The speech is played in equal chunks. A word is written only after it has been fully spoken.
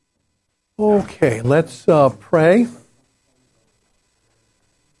Okay, let's pray.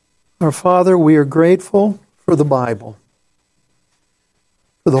 Our Father, we are grateful for the Bible,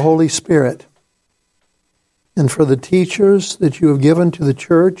 for the Holy Spirit, and for the teachers that you have given to the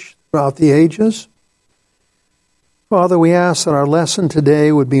church throughout the ages. Father, we ask that our lesson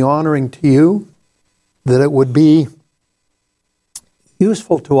today would be honoring to you, that it would be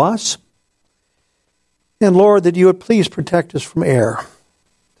useful to us, and Lord, that you would please protect us from error.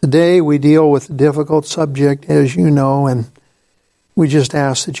 Today we deal with a difficult subject, as you know, and we just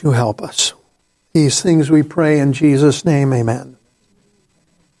ask that you help us. These things we pray in Jesus' name, amen.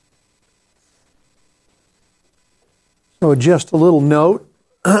 So just a little note,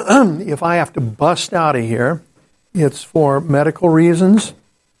 if I have to bust out of here, it's for medical reasons.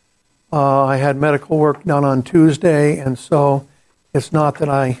 I had medical work done on Tuesday, and so it's not that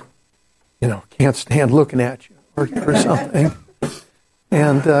I, can't stand looking at you or something.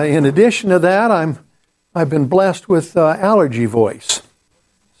 And in addition to that, I've been blessed with allergy voice.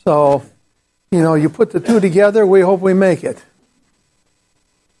 So, you put the two together, we hope we make it.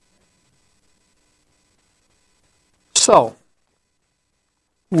 So,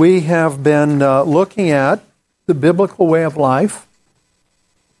 we have been looking at the biblical way of life.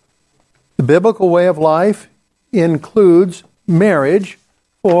 The biblical way of life includes marriage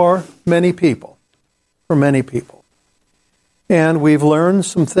for many people. And we've learned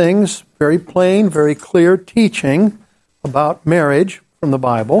some things, very plain, very clear teaching about marriage from the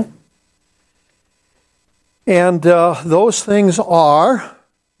Bible. And those things are,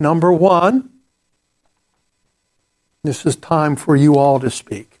 number one, this is time for you all to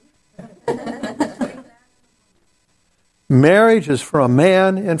speak. Marriage is for a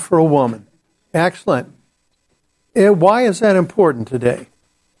man and for a woman. Excellent. Why is that important today?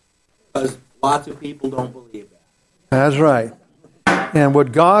 Because lots of people don't believe that. That's right. And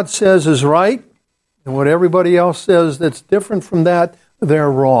what God says is right, and what everybody else says that's different from that, they're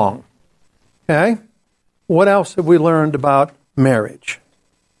wrong. Okay? What else have we learned about marriage?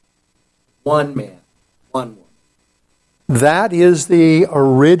 One man, one woman. That is the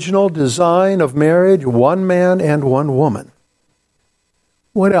original design of marriage, one man and one woman.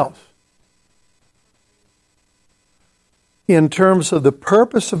 What else? In terms of the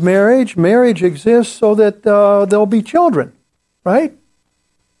purpose of marriage, marriage exists so that there'll be children, right?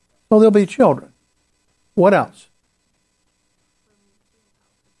 So there'll be children. What else?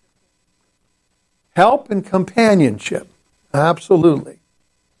 Help and companionship. Absolutely.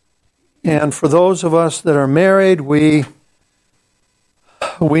 And for those of us that are married, we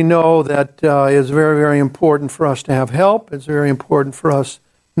know that it's very, very important for us to have help. It's very important for us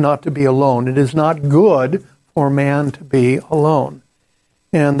not to be alone. It is not good for man to be alone.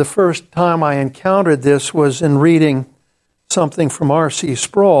 And the first time I encountered this was in reading something from R.C.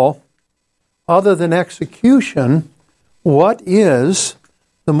 Sproul. Other than execution, what is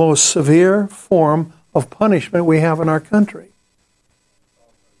the most severe form of punishment we have in our country?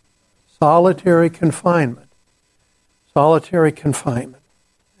 Solitary confinement. Solitary confinement.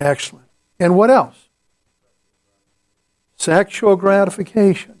 Excellent. And what else? Sexual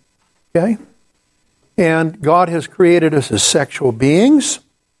gratification. Okay? And God has created us as sexual beings.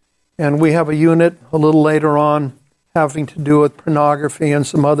 And we have a unit a little later on having to do with pornography and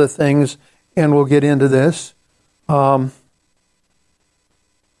some other things. And we'll get into this.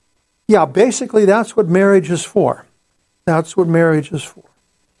 Basically that's what marriage is for. That's what marriage is for.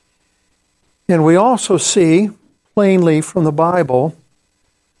 And we also see plainly from the Bible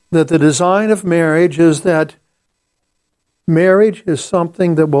that the design of marriage is that marriage is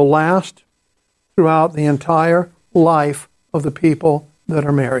something that will last throughout the entire life of the people that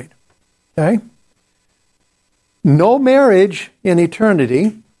are married. Okay? No marriage in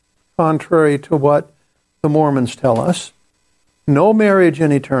eternity, contrary to what the Mormons tell us. No marriage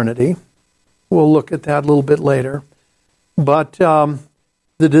in eternity. We'll look at that a little bit later. But the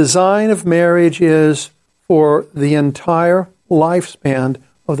design of marriage is for the entire lifespan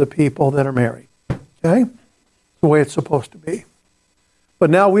of the people that are married. Okay? It's the way it's supposed to be. But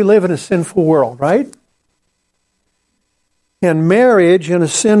now we live in a sinful world, right? And marriage in a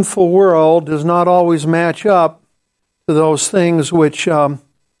sinful world does not always match up to those things which are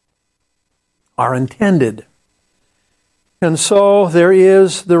intended. And so there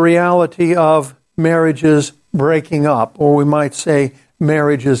is the reality of marriages breaking up, or we might say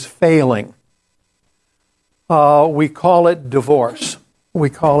marriages failing. We call it divorce.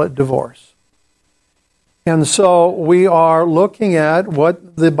 And so we are looking at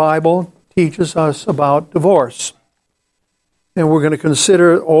what the Bible teaches us about divorce. And we're going to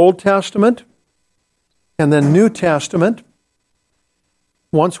consider Old Testament and then New Testament.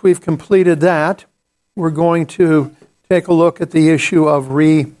 Once we've completed that, we're going to take a look at the issue of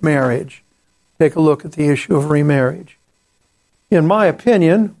remarriage. Take a look at the issue of remarriage. In my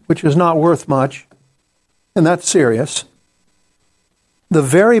opinion, which is not worth much, and that's serious, the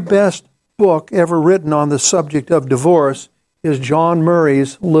very best book ever written on the subject of divorce is John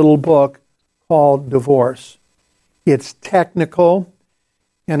Murray's little book called Divorce. It's technical,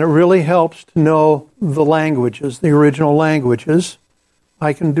 and it really helps to know the languages, the original languages.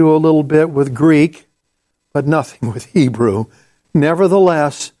 I can do a little bit with Greek, but nothing with Hebrew.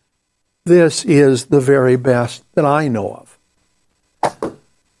 Nevertheless, this is the very best that I know of.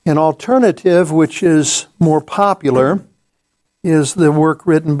 An alternative, which is more popular, is the work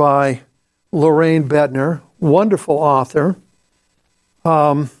written by Lorraine Bednar, wonderful author.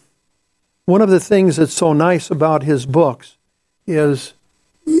 One of the things that's so nice about his books is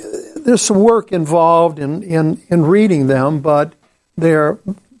there's some work involved in reading them, but they're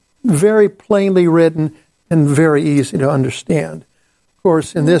very plainly written and very easy to understand. Of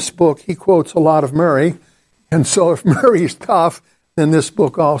course, in this book, he quotes a lot of Murray, and so if Murray's tough, then this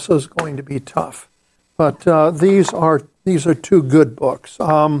book also is going to be tough. But these are two good books.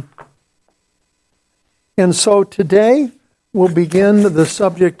 And so today we'll begin the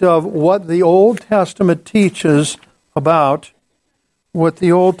subject of what the Old Testament teaches about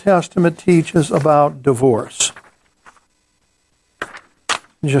divorce.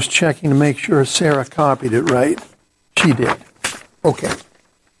 Just checking to make sure Sarah copied it right. She did. Okay.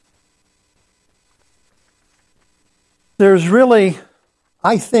 There's really,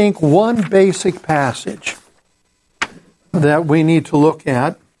 I think, one basic passage that we need to look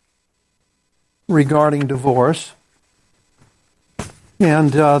at regarding divorce,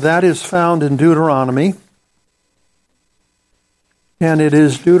 and that is found in Deuteronomy. And it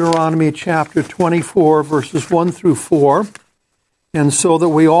is Deuteronomy chapter 24, verses 1 through 4. And so that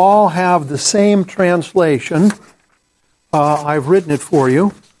we all have the same translation, I've written it for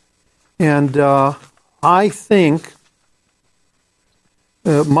you. And I think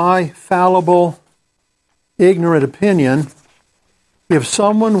my fallible, ignorant opinion, if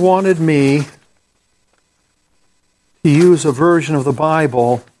someone wanted me to use a version of the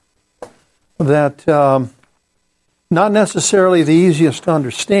Bible that not necessarily the easiest to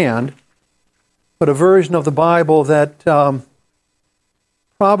understand, but a version of the Bible that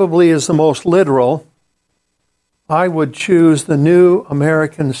probably is the most literal, I would choose the New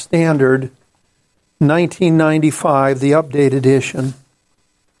American Standard 1995, the updated edition.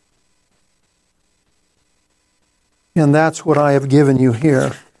 And that's what I have given you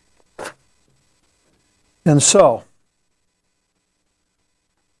here. And so,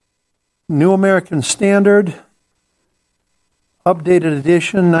 New American Standard, updated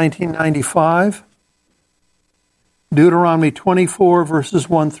edition, 1995, Deuteronomy 24, verses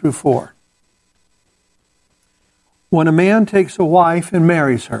 1 through 4. When a man takes a wife and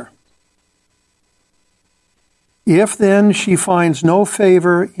marries her, if then she finds no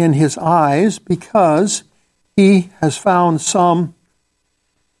favor in his eyes because he has found some,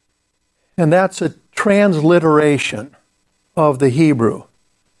 and that's a transliteration of the Hebrew.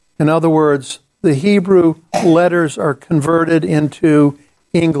 In other words, the Hebrew letters are converted into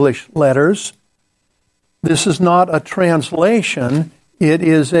English letters. This is not a translation, it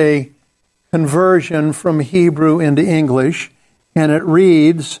is a conversion from Hebrew into English, and it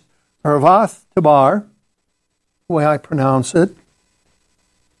reads, Arvath Tabar, the way I pronounce it.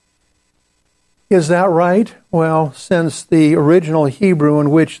 Is that right? Well, since the original Hebrew in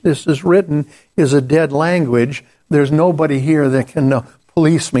which this is written is a dead language, there's nobody here that can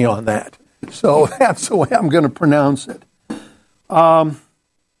police me on that. So that's the way I'm going to pronounce it.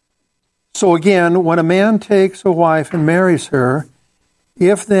 So again, when a man takes a wife and marries her,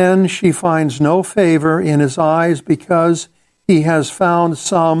 if then she finds no favor in his eyes because he has found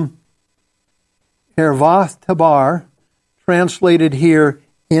some ervath tabar, translated here,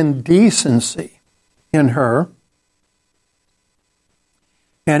 indecency, in her,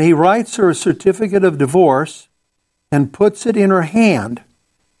 and he writes her a certificate of divorce and puts it in her hand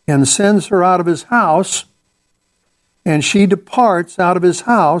and sends her out of his house, and she departs out of his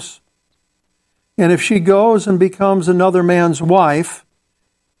house, and if she goes and becomes another man's wife,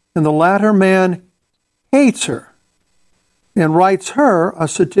 and the latter man hates her and writes her a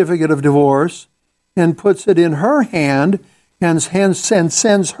certificate of divorce and puts it in her hand and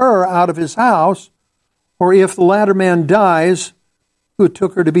sends her out of his house, or if the latter man dies, who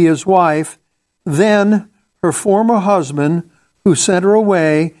took her to be his wife, then her former husband, who sent her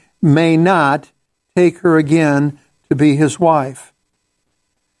away, may not take her again to be his wife,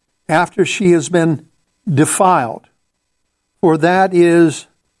 after she has been defiled. for that is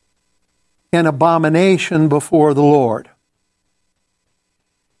an abomination before the Lord.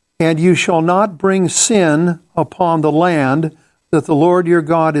 And you shall not bring sin upon the land that the Lord your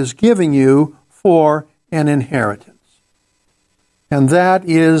God is giving you for an inheritance. And that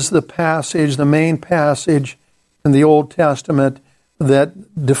is the passage, the main passage in the Old Testament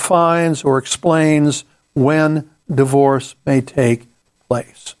that defines or explains when divorce may take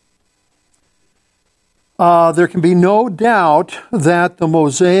place. There can be no doubt that the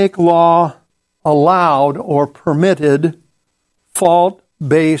Mosaic law allowed or permitted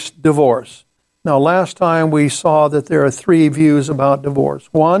fault-based divorce. Now, last time we saw that there are three views about divorce.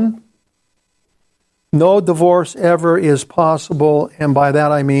 One, no divorce ever is possible, and by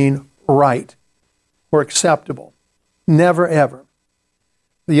that I mean right or acceptable. Never, ever.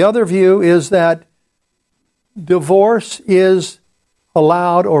 The other view is that divorce is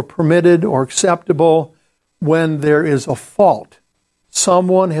allowed or permitted or acceptable when there is a fault.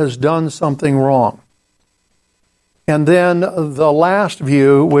 Someone has done something wrong. And then the last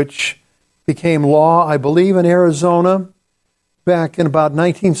view, which became law, I believe, in Arizona back in about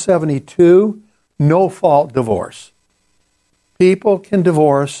 1972, no-fault divorce. People can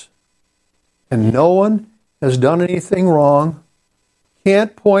divorce, and no one has done anything wrong.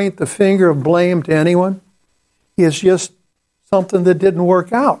 Can't point the finger of blame to anyone. It's just something that didn't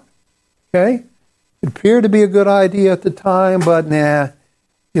work out. Okay? It appeared to be a good idea at the time, but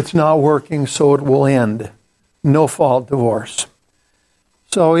it's not working, so it will end. No-fault divorce.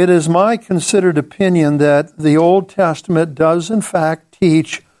 So it is my considered opinion that the Old Testament does in fact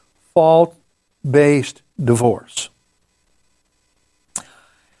teach fault-based divorce.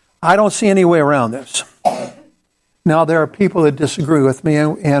 I don't see any way around this. Now, there are people that disagree with me,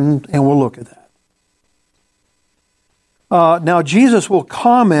 and we'll look at that. Now, Jesus will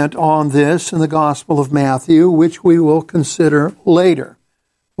comment on this in the Gospel of Matthew, which we will consider later.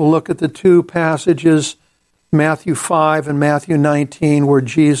 We'll look at the two passages, Matthew 5 and Matthew 19, where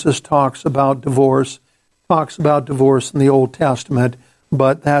Jesus talks about divorce in the Old Testament,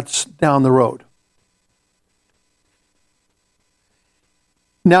 but that's down the road.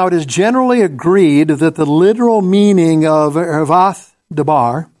 Now, it is generally agreed that the literal meaning of ervath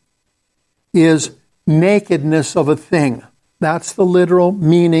dabar is nakedness of a thing. That's the literal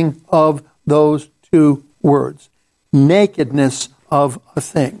meaning of those two words. Nakedness of a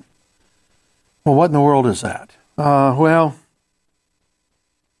thing. Well, what in the world is that? Well,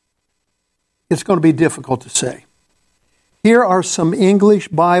 it's going to be difficult to say. Here are some English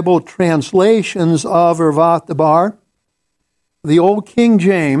Bible translations of ervath dabar. The Old King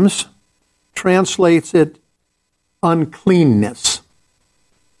James translates it uncleanness.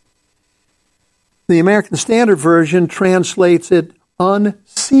 The American Standard Version translates it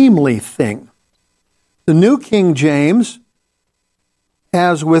unseemly thing. The New King James,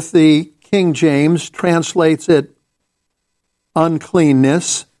 as with the King James, translates it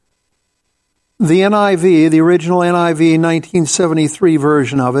uncleanness. The NIV, the original NIV 1973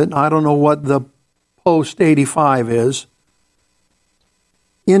 version of it, I don't know what the post-85 is,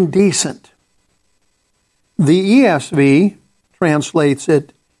 indecent. The ESV translates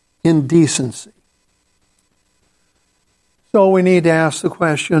it indecency. So we need to ask the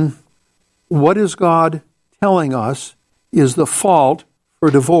question, what is God telling us is the fault for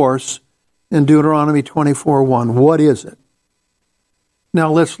divorce in Deuteronomy 24:1? What is it?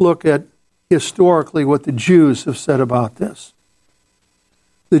 Now let's look at historically what the Jews have said about this.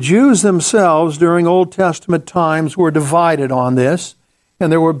 The Jews themselves during Old Testament times were divided on this,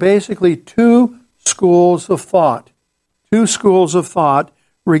 and there were basically two schools of thought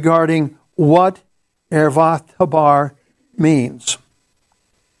regarding what ervath dabar means.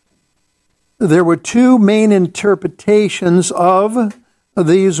 There were two main interpretations of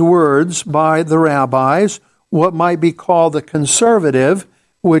these words by the rabbis, what might be called the conservative,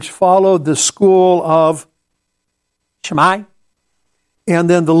 which followed the school of Shammai, and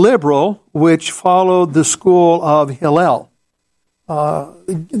then the liberal, which followed the school of Hillel.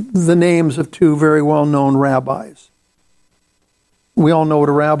 The names of two very well-known rabbis. We all know what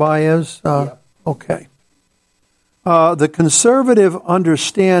a rabbi is? Yeah. Okay. The conservative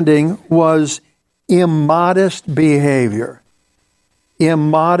understanding was immodest behavior.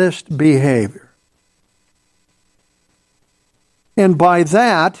 Immodest behavior. And by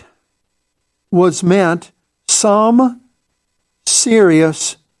that was meant some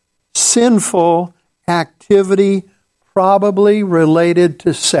serious, sinful activity probably related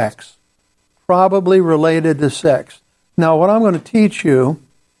to sex. Probably related to sex. Now, what I'm going to teach you,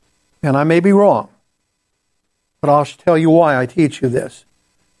 and I may be wrong, but I'll tell you why I teach you this.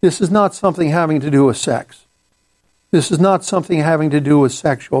 This is not something having to do with sex. This is not something having to do with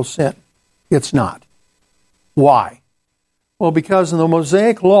sexual sin. It's not. Why? Well, because in the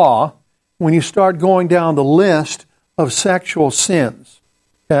Mosaic Law, when you start going down the list of sexual sins,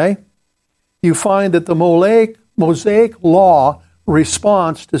 okay, you find that the Mosaic Law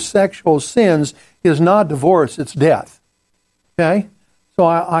response to sexual sins is not divorce, it's death. Okay? So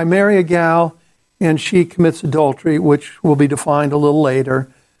I marry a gal and she commits adultery, which will be defined a little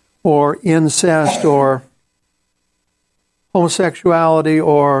later, or incest, or homosexuality,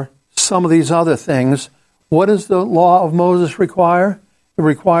 or some of these other things. What does the law of Moses require? It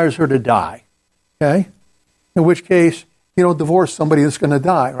requires her to die. Okay? In which case, you don't divorce somebody that's going to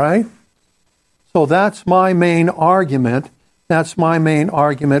die, right? So that's my main argument. That's my main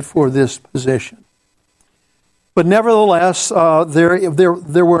argument for this position. But nevertheless,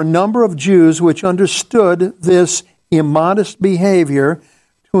 there were a number of Jews which understood this immodest behavior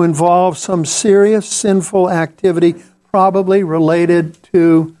to involve some serious sinful activity, probably related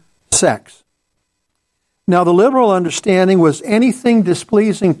to sex. Now, the liberal understanding was anything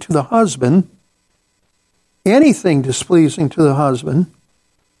displeasing to the husband, and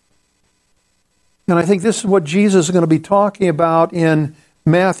I think this is what Jesus is going to be talking about in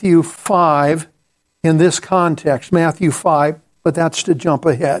Matthew 5 in this context, Matthew 5, but that's to jump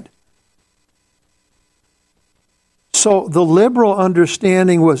ahead. So the liberal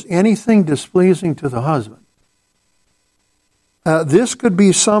understanding was anything displeasing to the husband. This could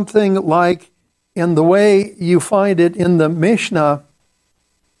be something like, in the way you find it in the Mishnah,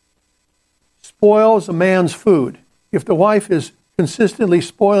 spoils a man's food. If the wife is consistently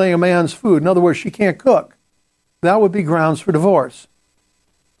spoiling a man's food, in other words, she can't cook, that would be grounds for divorce.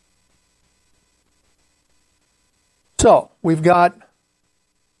 So we've got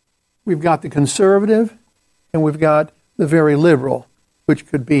the conservative and we've got the very liberal, which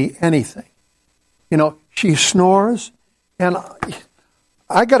could be anything. You know, she snores, and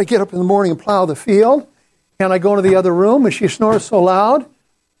I got to get up in the morning and plow the field, and I go into the other room, and she snores so loud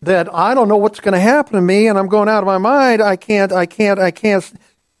that I don't know what's going to happen to me, and I'm going out of my mind. I can't.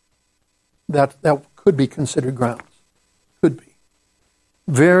 That could be considered grounds. Could be.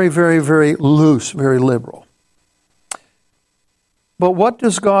 Very, very, very loose, very liberal. But what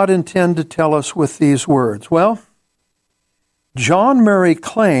does God intend to tell us with these words? Well, John Murray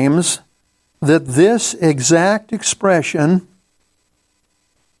claims that this exact expression,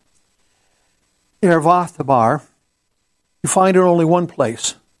 ervathabar, you find it only one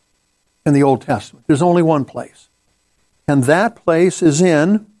place in the Old Testament. There's only one place. And that place is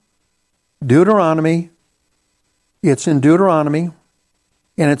in Deuteronomy. It's in Deuteronomy,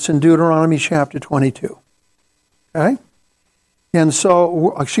 and it's in Deuteronomy chapter 22. Okay? And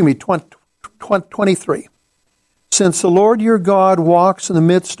so, 23. Since the Lord your God walks in the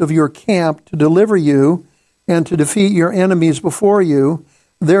midst of your camp to deliver you and to defeat your enemies before you,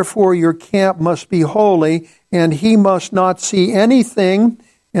 therefore your camp must be holy, and he must not see anything,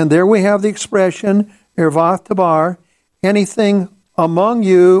 and there we have the expression, ervath tabar, anything among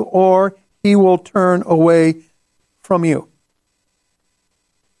you, or he will turn away from you.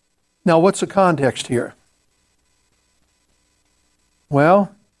 Now, what's the context here?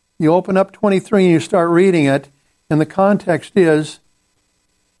 Well, you open up 23 and you start reading it, and the context is,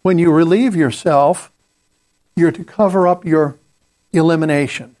 when you relieve yourself, you're to cover up your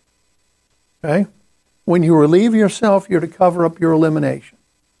elimination. Okay? When you relieve yourself, you're to cover up your elimination.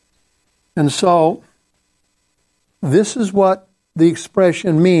 And so, this is what the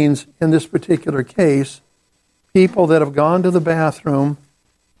expression means in this particular case. People that have gone to the bathroom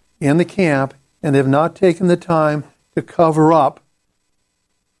in the camp and they've not taken the time to cover up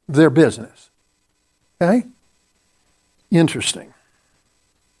their business. Okay? Interesting.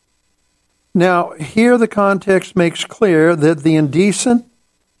 Now, here the context makes clear that the indecent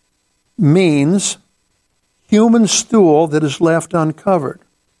means human stool that is left uncovered.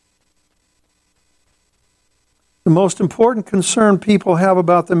 The most important concern people have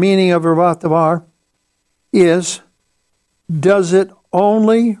about the meaning of ervath tabar is, does it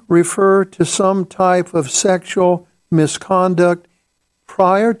only refer to some type of sexual misconduct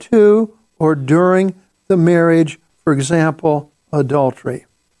prior to or during the marriage, for example, adultery?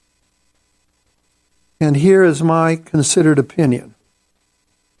 And here is my considered opinion.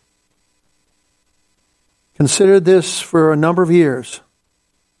 Considered this for a number of years.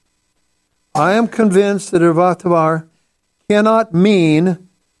 I am convinced that ervath tabar cannot mean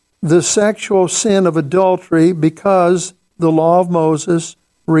the sexual sin of adultery because the law of Moses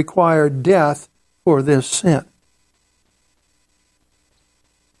required death for this sin.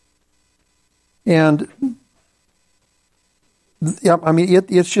 And I mean,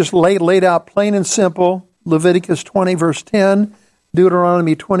 it's just laid out plain and simple Leviticus 20, verse 10,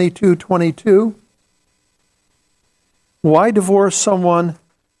 Deuteronomy 22:22. Why divorce someone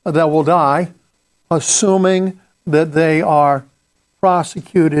that will die, assuming that they are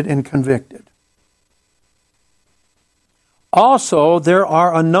prosecuted and convicted? Also, there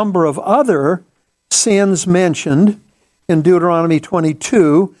are a number of other sins mentioned in Deuteronomy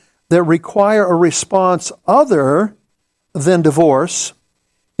 22 that require a response other than divorce.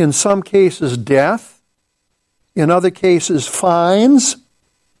 In some cases, death. In other cases, fines.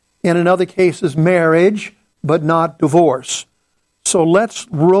 And in other cases, marriage, but not divorce. So let's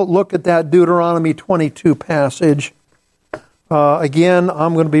look at that Deuteronomy 22 passage. Again,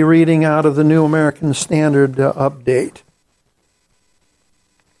 I'm going to be reading out of the New American Standard Update.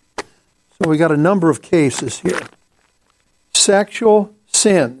 So we got a number of cases here. Sexual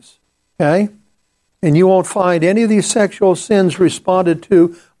sins, okay? And you won't find any of these sexual sins responded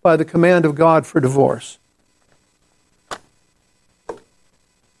to by the command of God for divorce.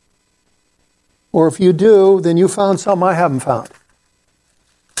 Or if you do, then you found something I haven't found.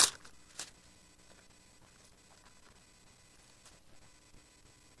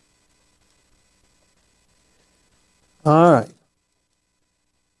 All right.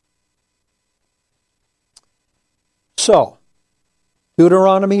 So,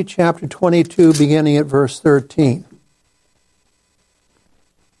 Deuteronomy chapter 22, beginning at verse 13.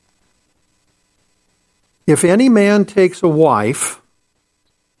 If any man takes a wife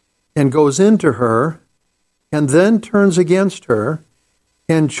and goes into her, and then turns against her,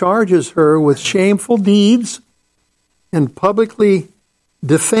 and charges her with shameful deeds, and publicly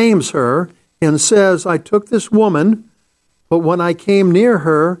defames her, and says, I took this woman, but when I came near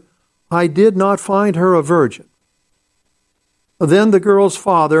her, I did not find her a virgin. Then the girl's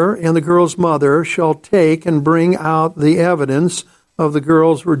father and the girl's mother shall take and bring out the evidence of the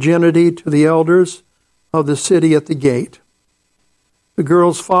girl's virginity to the elders of the city at the gate. The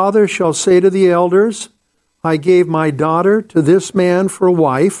girl's father shall say to the elders, I gave my daughter to this man for a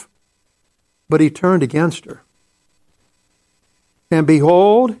wife, but he turned against her. And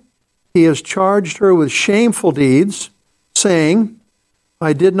behold, he has charged her with shameful deeds, saying,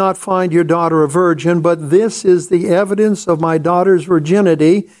 I did not find your daughter a virgin, but this is the evidence of my daughter's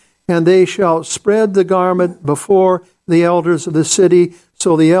virginity, and they shall spread the garment before the elders of the city.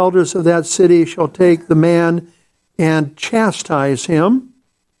 So the elders of that city shall take the man and chastise him,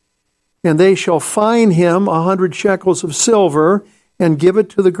 and they shall fine him 100 shekels of silver and give it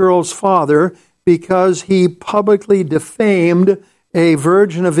to the girl's father, because he publicly defamed a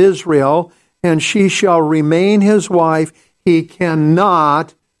virgin of Israel, and she shall remain his wife. He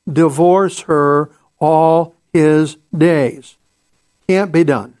cannot divorce her all his days. Can't be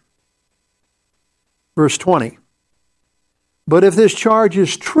done. Verse 20. But if this charge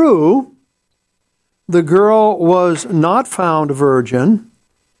is true, the girl was not found a virgin,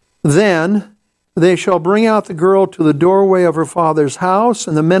 then they shall bring out the girl to the doorway of her father's house,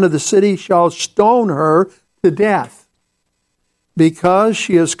 and the men of the city shall stone her to death, because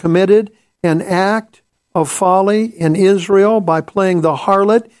she has committed an act of folly in Israel by playing the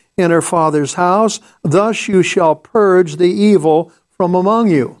harlot in her father's house. Thus you shall purge the evil from among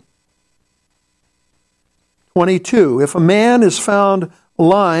you. 22. If a man is found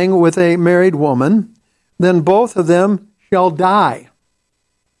lying with a married woman, then both of them shall die.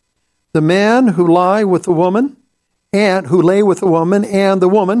 The man who lay with the woman, and the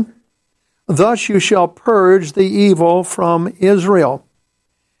woman. Thus you shall purge the evil from Israel.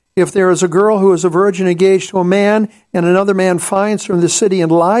 If there is a girl who is a virgin engaged to a man, and another man finds her in the city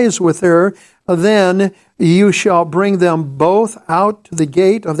and lies with her, then you shall bring them both out to the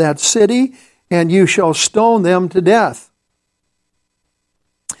gate of that city, and you shall stone them to death.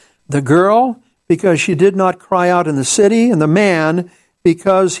 The girl, because she did not cry out in the city, and the man,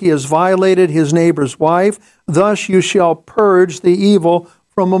 because he has violated his neighbor's wife. Thus you shall purge the evil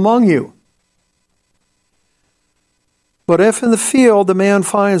from among you. But if in the field the man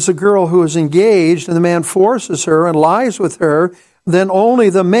finds the girl who is engaged, and the man forces her and lies with her, then only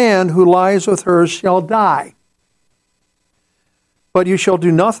the man who lies with her shall die. But you shall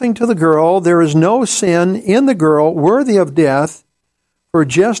do nothing to the girl. There is no sin in the girl worthy of death, for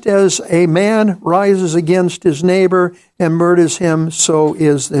just as a man rises against his neighbor and murders him, so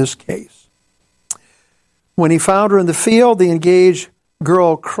is this case. When he found her in the field, the engaged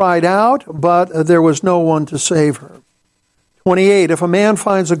girl cried out, but there was no one to save her. 28. If a man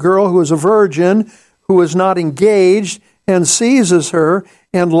finds a girl who is a virgin, who is not engaged, and seizes her,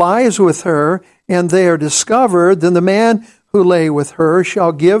 and lies with her, and they are discovered, then the man who lay with her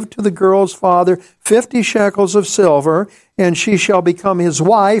shall give to the girl's father 50 shekels of silver, and she shall become his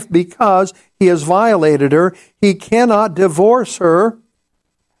wife because he has violated her. He cannot divorce her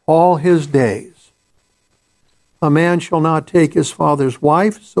all his days. A man shall not take his father's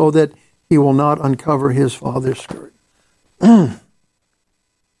wife, so that he will not uncover his father's skirt.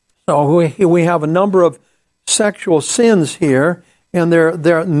 So we have a number of sexual sins here, and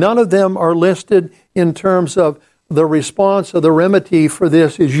none of them are listed in terms of the response or the remedy for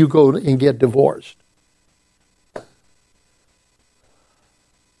this is you go and get divorced.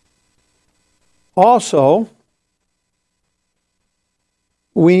 Also,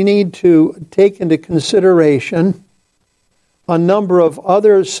 we need to take into consideration a number of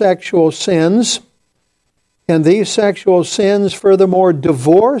other sexual sins. And these sexual sins, furthermore,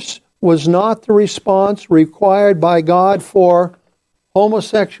 divorce was not the response required by God for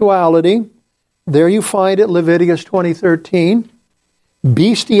homosexuality. There you find it, Leviticus 20:13.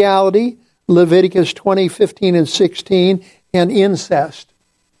 Bestiality, Leviticus 20:15 and 16. And incest.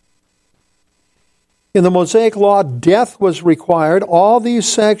 In the Mosaic Law, death was required. All these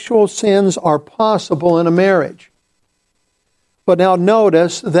sexual sins are possible in a marriage. But now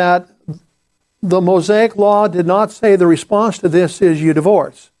notice that the Mosaic Law did not say the response to this is you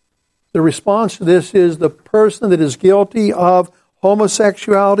divorce. The response to this is the person that is guilty of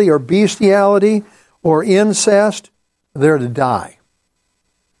homosexuality or bestiality or incest, they're to die.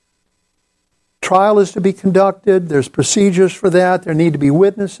 Trial is to be conducted. There's procedures for that. There need to be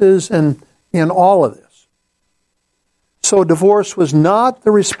witnesses and all of this. So divorce was not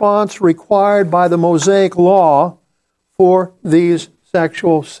the response required by the Mosaic Law for these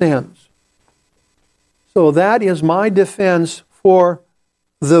sexual sins. So that is my defense for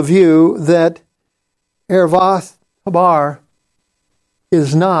the view that Ervath Tabar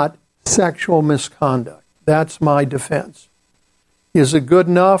is not sexual misconduct. That's my defense. Is it good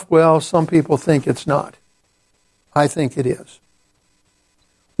enough? Well, some people think it's not. I think it is.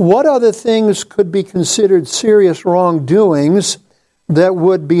 What other things could be considered serious wrongdoings that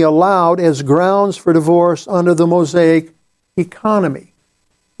would be allowed as grounds for divorce under the Mosaic economy?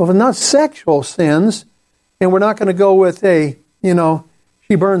 Well, if not sexual sins, and we're not going to go with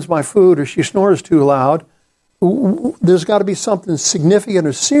she burns my food or she snores too loud. There's got to be something significant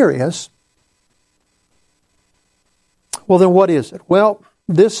or serious. Well, then what is it? Well,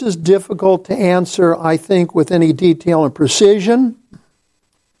 this is difficult to answer, I think, with any detail and precision.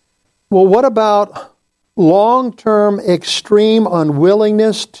 Well, what about long-term extreme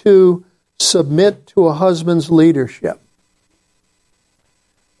unwillingness to submit to a husband's leadership?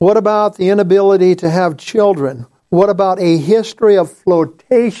 What about the inability to have children? What about a history of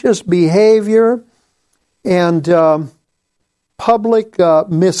flirtatious behavior and public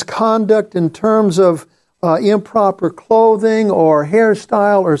misconduct in terms of improper clothing or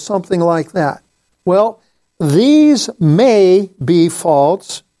hairstyle or something like that? Well, these may be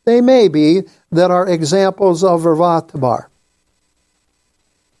faults. They may be that are examples of Ervath Tabar.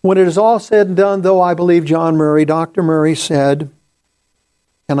 When it is all said and done, though, I believe Dr. Murray said,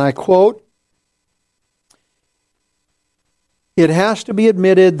 and I quote, "It has to be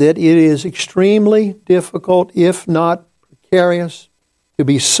admitted that it is extremely difficult, if not precarious, to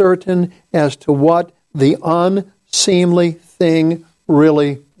be certain as to what the unseemly thing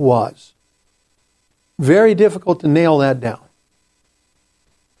really was." Very difficult to nail that down.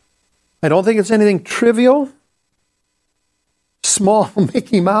 I don't think it's anything trivial. Small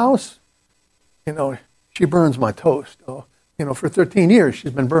Mickey Mouse. She burns my toast. Oh, for 13 years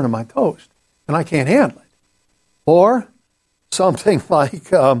she's been burning my toast, and I can't handle it. Or something like,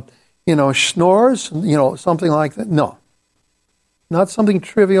 snores, something like that. No. Not something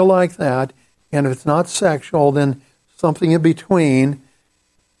trivial like that. And if it's not sexual, then something in between.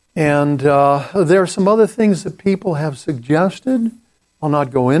 And there are some other things that people have suggested. I'll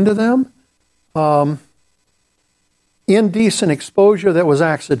not go into them. Indecent exposure that was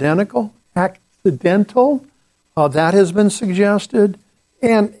accidental, that has been suggested,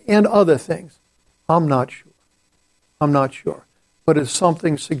 and other things. I'm not sure. But it's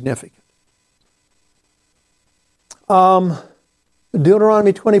something significant.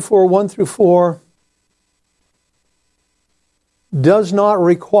 Deuteronomy 24, 1 through 4 does not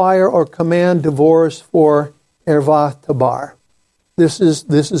require or command divorce for Ervath Tabar. This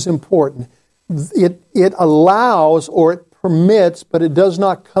is important. It allows or it permits, but it does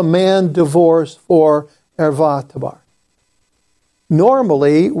not command divorce for Ervath Tabar.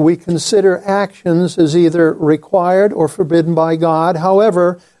 Normally, we consider actions as either required or forbidden by God.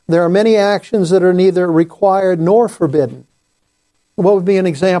 However, there are many actions that are neither required nor forbidden. What would be an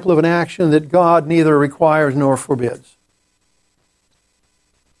example of an action that God neither requires nor forbids?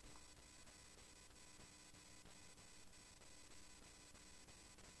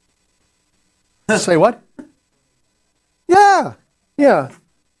 Say what? Yeah.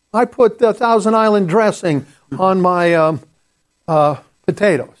 I put Thousand Island dressing on my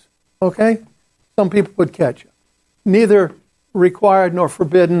potatoes. Okay? Some people put ketchup. Neither required nor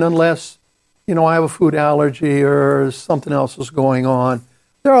forbidden unless, I have a food allergy or something else is going on.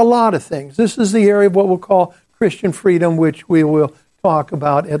 There are a lot of things. This is the area of what we'll call Christian freedom, which we will talk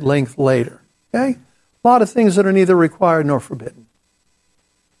about at length later. Okay? A lot of things that are neither required nor forbidden.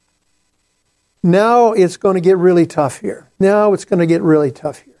 Now it's going to get really tough here.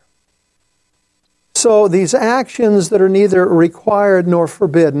 So these actions that are neither required nor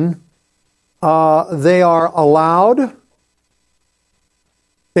forbidden, they are allowed,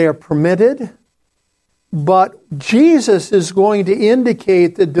 they are permitted, but Jesus is going to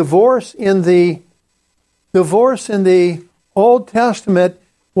indicate that divorce in the Old Testament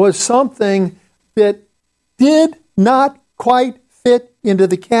was something that did not quite fit into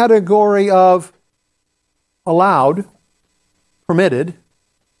the category of allowed, permitted.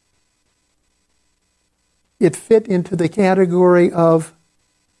 It fit into the category of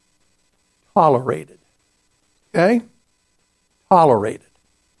tolerated. Okay? Tolerated.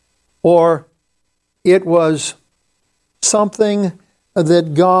 Or it was something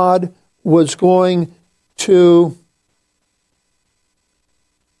that God was going to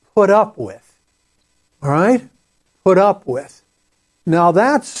put up with. All right? Put up with. Now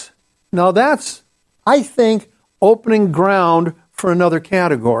that's, I think, opening ground for another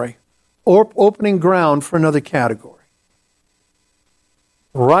category. Or opening ground for another category.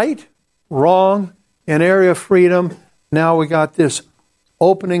 Right, wrong, an area of freedom. Now we got this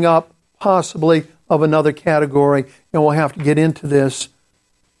opening up, possibly, of another category. And we'll have to get into this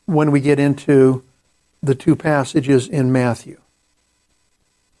when we get into the two passages in Matthew.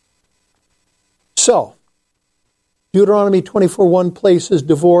 So, Deuteronomy 24:1 places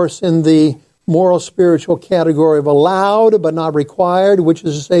divorce in the moral spiritual category of allowed but not required, which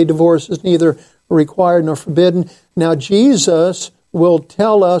is to say divorce is neither required nor forbidden. Now Jesus will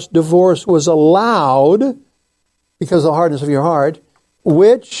tell us divorce was allowed because of the hardness of your heart,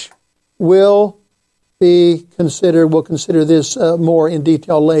 which will be considered, we'll consider this more in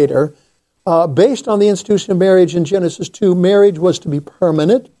detail later. Based on the institution of marriage in Genesis 2, marriage was to be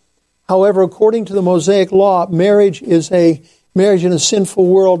permanent. However, according to the Mosaic law, marriage in a sinful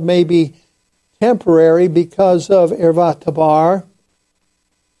world may be temporary because of ervat tabar.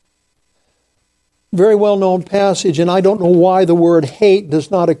 Very well-known passage, and I don't know why the word hate does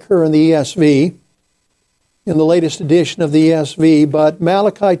not occur in the ESV, in the latest edition of the ESV, but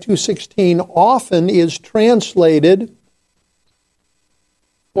Malachi 2:16 often is translated,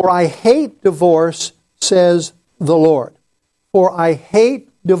 "For I hate divorce, says the Lord." For I hate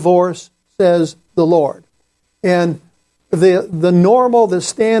divorce, says the Lord. And the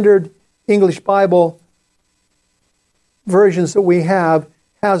standard English Bible versions that we have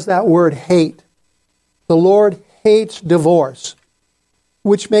has that word hate. The Lord hates divorce,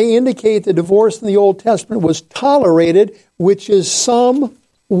 which may indicate that divorce in the Old Testament was tolerated, which is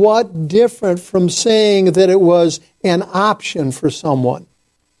somewhat different from saying that it was an option for someone.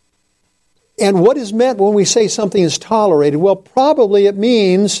 And what is meant when we say something is tolerated? Well, probably it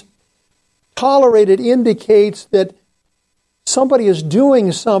means tolerated indicates that somebody is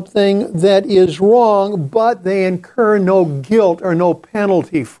doing something that is wrong, but they incur no guilt or no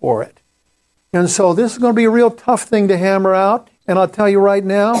penalty for it. And so this is going to be a real tough thing to hammer out. And I'll tell you right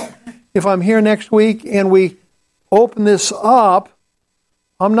now, if I'm here next week and we open this up,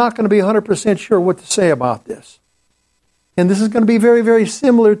 I'm not going to be 100% sure what to say about this. And this is going to be very, very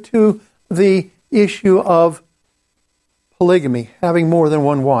similar to the issue of polygamy, having more than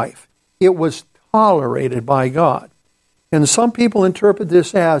one wife. It was tolerated by God. And some people interpret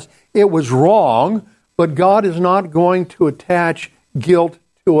this as it was wrong, but God is not going to attach guilt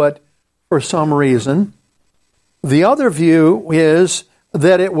to it for some reason. The other view is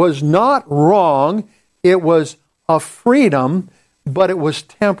that it was not wrong, it was a freedom, but it was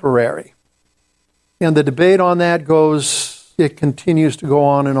temporary. And the debate on that it continues to go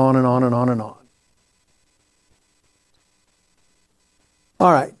on and on and on and on and on.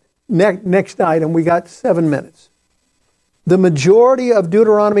 All right, next item, we got 7 minutes. The majority of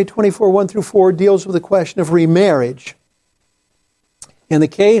Deuteronomy 24:1-4 deals with the question of remarriage. In the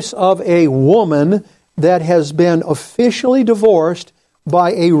case of a woman that has been officially divorced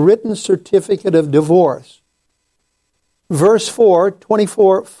by a written certificate of divorce. Verse 4,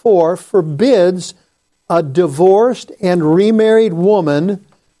 24:4, forbids a divorced and remarried woman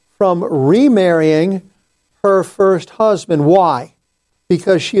from remarrying her first husband. Why?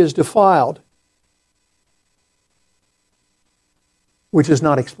 Because she is defiled, which is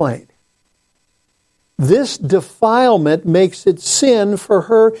not explained. this defilement makes it sin for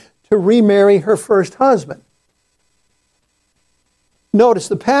her to remarry her first husband. Notice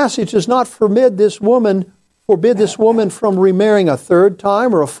the passage does not forbid this woman from remarrying a third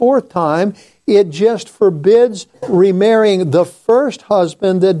time or a fourth time. It just forbids remarrying the first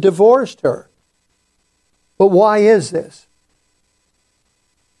husband that divorced her. But why is this?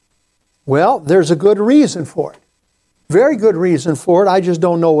 Well, there's a good reason for it. Very good reason for it. I just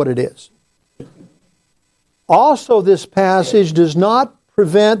don't know what it is. Also, this passage does not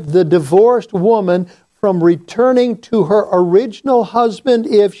prevent the divorced woman from returning to her original husband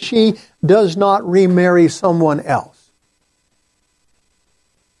if she does not remarry someone else.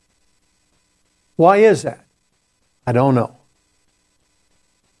 Why is that? I don't know.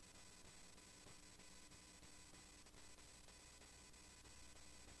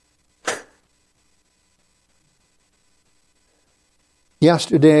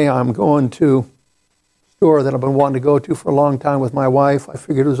 Yesterday, I'm going to a store that I've been wanting to go to for a long time with my wife. I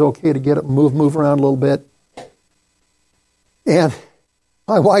figured it was okay to get up and move around a little bit. And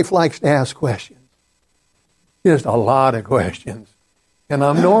my wife likes to ask questions. Just a lot of questions. And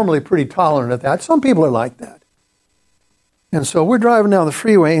I'm normally pretty tolerant of that. Some people are like that. And so we're driving down the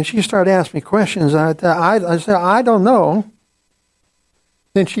freeway, and she started asking me questions. I said, I don't know.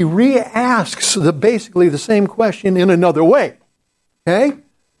 Then she re-asks basically the same question in another way. Okay?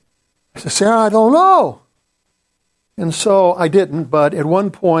 I said, Sarah, I don't know. And so I didn't, but at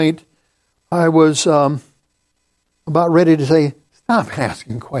one point I was about ready to say, stop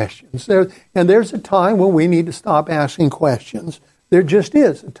asking questions. There's a time when we need to stop asking questions. There just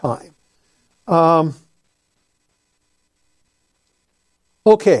is a time.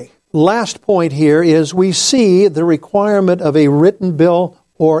 Okay, last point here is we see the requirement of a written bill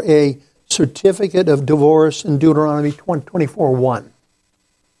or a certificate of divorce in Deuteronomy 24:1.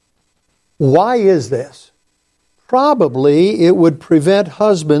 Why is this? Probably it would prevent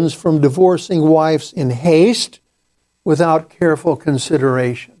husbands from divorcing wives in haste without careful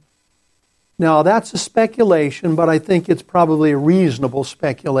consideration. Now, that's a speculation, but I think it's probably a reasonable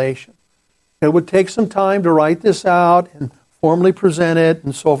speculation. It would take some time to write this out and formally present it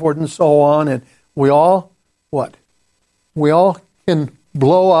and so forth and so on. And we all, what? We all can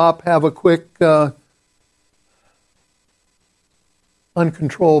blow up, have a quick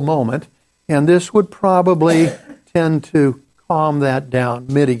uncontrolled moment. And this would probably tend to calm that down,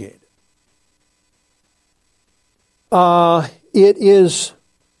 mitigate it. It is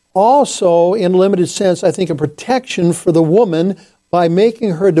also, in a limited sense, I think, a protection for the woman by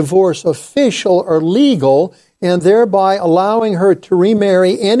making her divorce official or legal and thereby allowing her to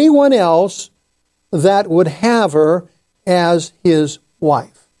remarry anyone else that would have her as his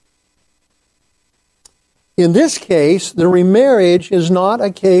wife. In this case, the remarriage is not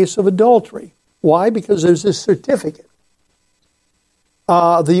a case of adultery. Why? Because there's this certificate.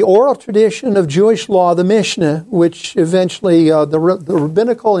 The oral tradition of Jewish law, the Mishnah, which eventually the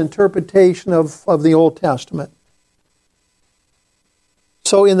rabbinical interpretation of the Old Testament.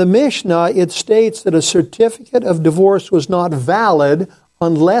 So in the Mishnah, it states that a certificate of divorce was not valid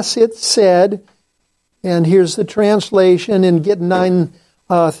unless it said, and here's the translation in Gittin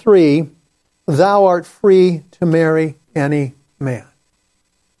 9:3, thou art free to marry any man.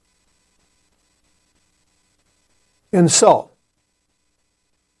 And so,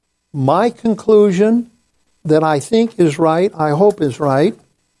 my conclusion that I think is right, I hope is right,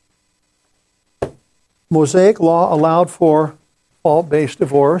 Mosaic law allowed for fault-based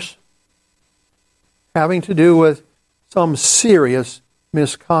divorce having to do with some serious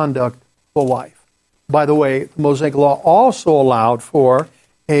misconduct of a wife. By the way, the Mosaic law also allowed for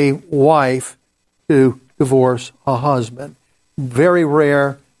a wife to divorce a husband. Very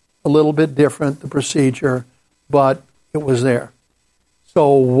rare, a little bit different, the procedure, but it was there.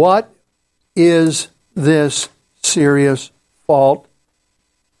 So what is this serious fault?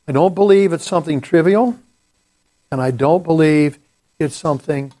 I don't believe it's something trivial, and I don't believe it's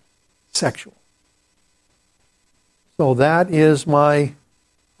something sexual. So that is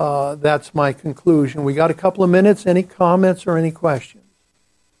that's my conclusion. We got a couple of minutes. Any comments or any questions?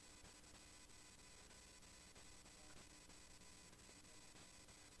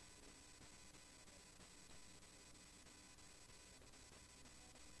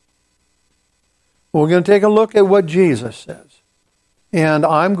 We're going to take a look at what Jesus says. And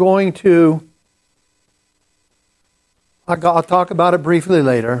I'm going to, I'll talk about it briefly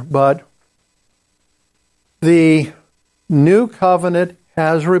later, but the new covenant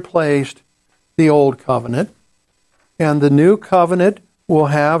has replaced the old covenant. And the new covenant will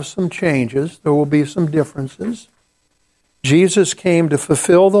have some changes. There will be some differences. Jesus came to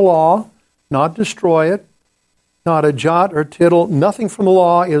fulfill the law. not destroy it, not a jot or tittle. Nothing from the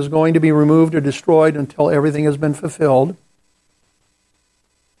law is going to be removed or destroyed until everything has been fulfilled.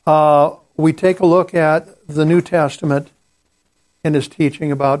 We take a look at the New Testament and its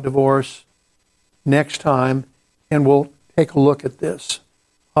teaching about divorce next time, and we'll take a look at this.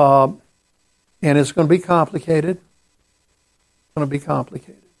 And it's going to be complicated. It's going to be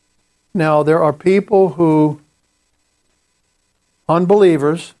complicated. Now, there are people who,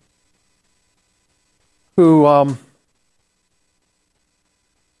 unbelievers, who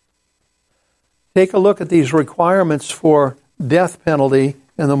take a look at these requirements for death penalty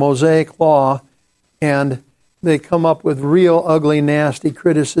in the Mosaic Law, and they come up with real ugly, nasty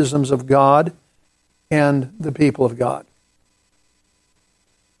criticisms of God and the people of God.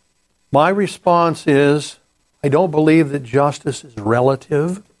 My response is, I don't believe that justice is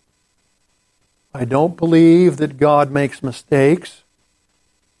relative. I don't believe that God makes mistakes.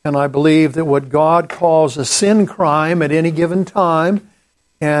 And I believe that what God calls a sin crime at any given time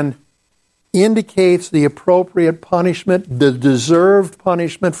and indicates the appropriate punishment, the deserved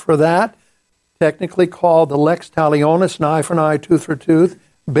punishment for that, technically called the lex talionis, an eye for an eye, tooth for tooth,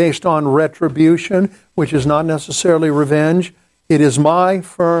 based on retribution, which is not necessarily revenge. It is my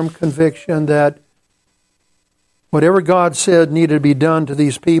firm conviction that whatever God said needed to be done to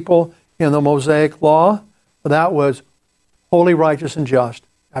these people in the Mosaic Law, that was holy, righteous, and just.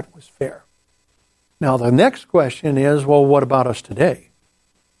 That was fair. Now, the next question is, well, what about us today?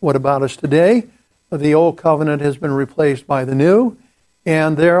 What about us today? The old covenant has been replaced by the new,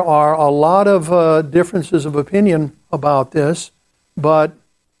 and there are a lot of differences of opinion about this, but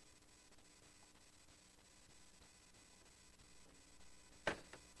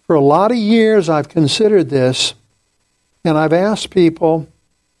for a lot of years I've considered this, and I've asked people,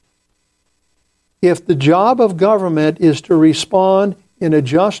 if the job of government is to respond in a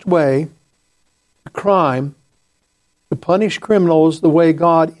just way to crime, to punish criminals the way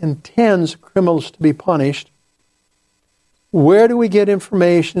God intends criminals to be punished, where do we get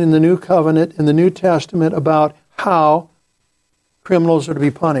information in the New Covenant, in the New Testament, about how criminals are to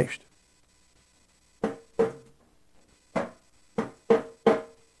be punished?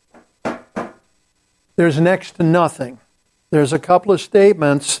 There's next to nothing. There's a couple of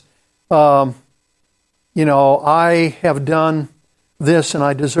statements, I have done this and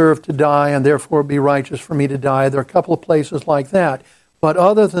I deserve to die and therefore it be righteous for me to die. There are a couple of places like that. But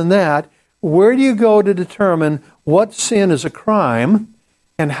other than that, where do you go to determine what sin is a crime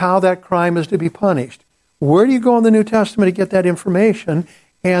and how that crime is to be punished? Where do you go in the New Testament to get that information?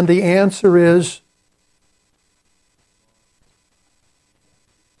 And the answer is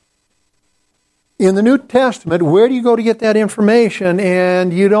in the New Testament. Where do you go to get that information?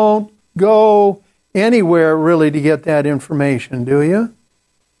 And you don't go anywhere really to get that information, do you?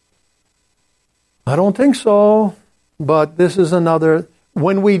 I don't think so. But this is another.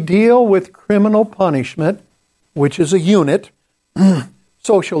 When we deal with criminal punishment, which is a unit,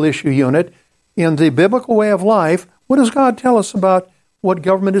 social issue unit, in the biblical way of life, what does God tell us about what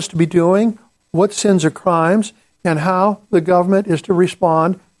government is to be doing, what sins are crimes, and how the government is to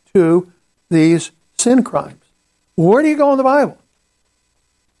respond to these sin crimes? Where do you go in the Bible?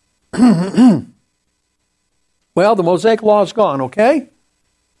 Well, the Mosaic Law is gone, okay?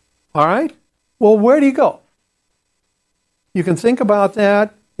 All right? Well, where do you go? You can think about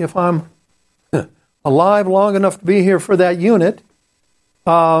that if I'm alive long enough to be here for that unit.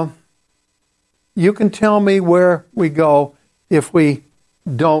 You can tell me where we go if we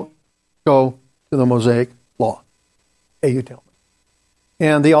don't go to the Mosaic Law. Okay, you tell me.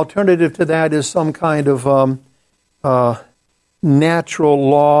 And the alternative to that is some kind of natural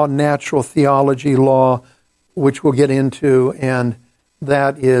law, natural theology law, which we'll get into, and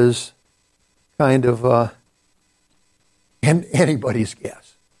that is kind of anybody's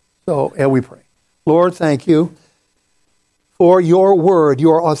guess. So, we pray. Lord, thank you for your word,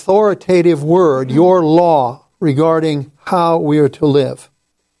 your authoritative word, your law regarding how we are to live.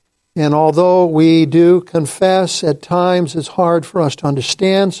 And although we do confess at times it's hard for us to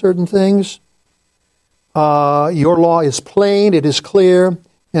understand certain things, your law is plain, it is clear,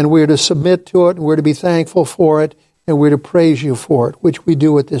 and we're to submit to it, and we're to be thankful for it, and we're to praise you for it, which we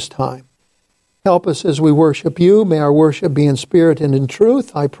do at this time. Help us as we worship you. May our worship be in spirit and in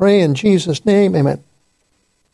truth. I pray in Jesus' name, amen.